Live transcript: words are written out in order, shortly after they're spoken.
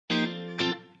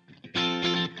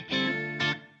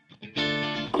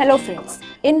Hello friends,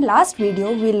 in last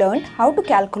video we learned how to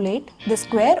calculate the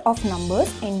square of numbers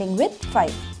ending with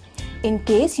 5. In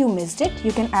case you missed it,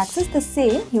 you can access the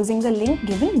same using the link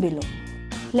given below.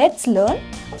 Let's learn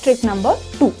trick number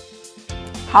 2.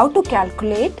 How to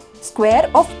calculate square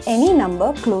of any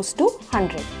number close to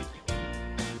 100.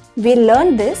 We'll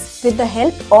learn this with the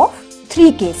help of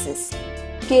 3 cases.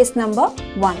 Case number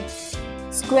 1.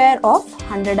 Square of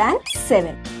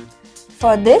 107.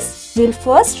 For this, we'll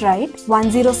first write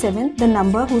 107, the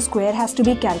number whose square has to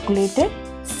be calculated.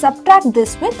 Subtract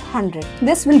this with 100.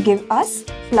 This will give us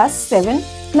plus 7.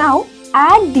 Now,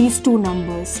 add these two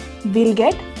numbers. We'll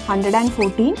get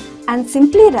 114 and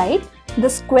simply write the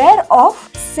square of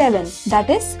 7,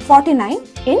 that is 49,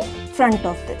 in front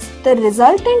of this. The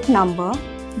resultant number,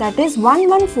 that is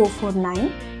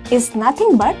 11449, is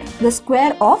nothing but the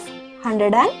square of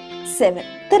 107.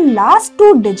 The last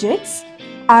two digits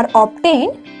are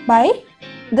obtained by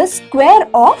the square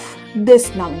of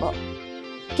this number.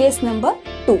 Case number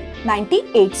 2,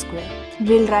 98 square.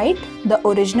 We'll write the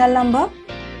original number.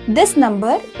 This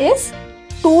number is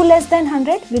 2 less than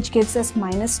 100, which gives us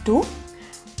minus 2.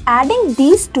 Adding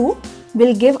these two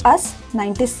will give us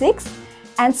 96,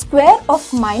 and square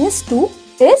of minus 2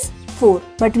 is 4.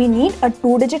 But we need a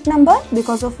 2-digit number,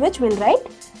 because of which we'll write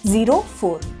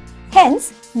 04.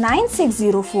 Hence,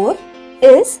 9604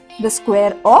 is the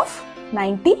square of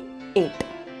 98.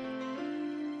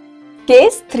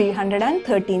 Case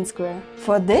 313 square.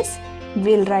 For this,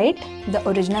 we'll write the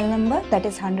original number, that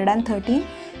is 113.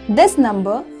 This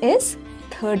number is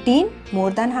 13 more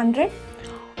than 100.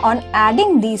 On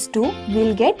adding these two,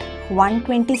 we'll get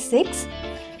 126,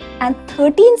 and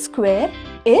 13 square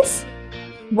is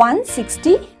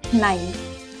 169.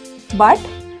 But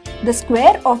the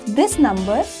square of this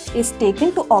number is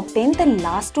taken to obtain the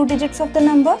last two digits of the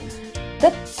number.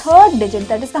 The third digit,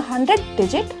 that is the 100th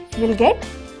digit, will get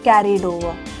carried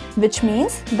over, which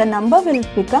means the number will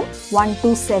become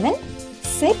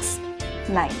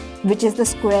 12769, which is the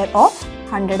square of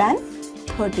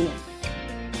 113.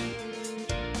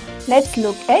 Let's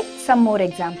look at some more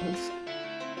examples.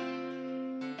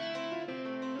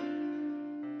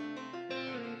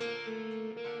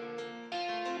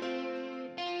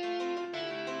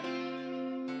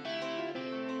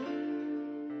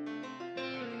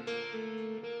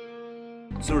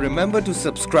 So remember to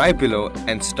subscribe below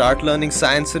and start learning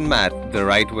science and math the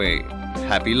right way.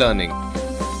 Happy learning!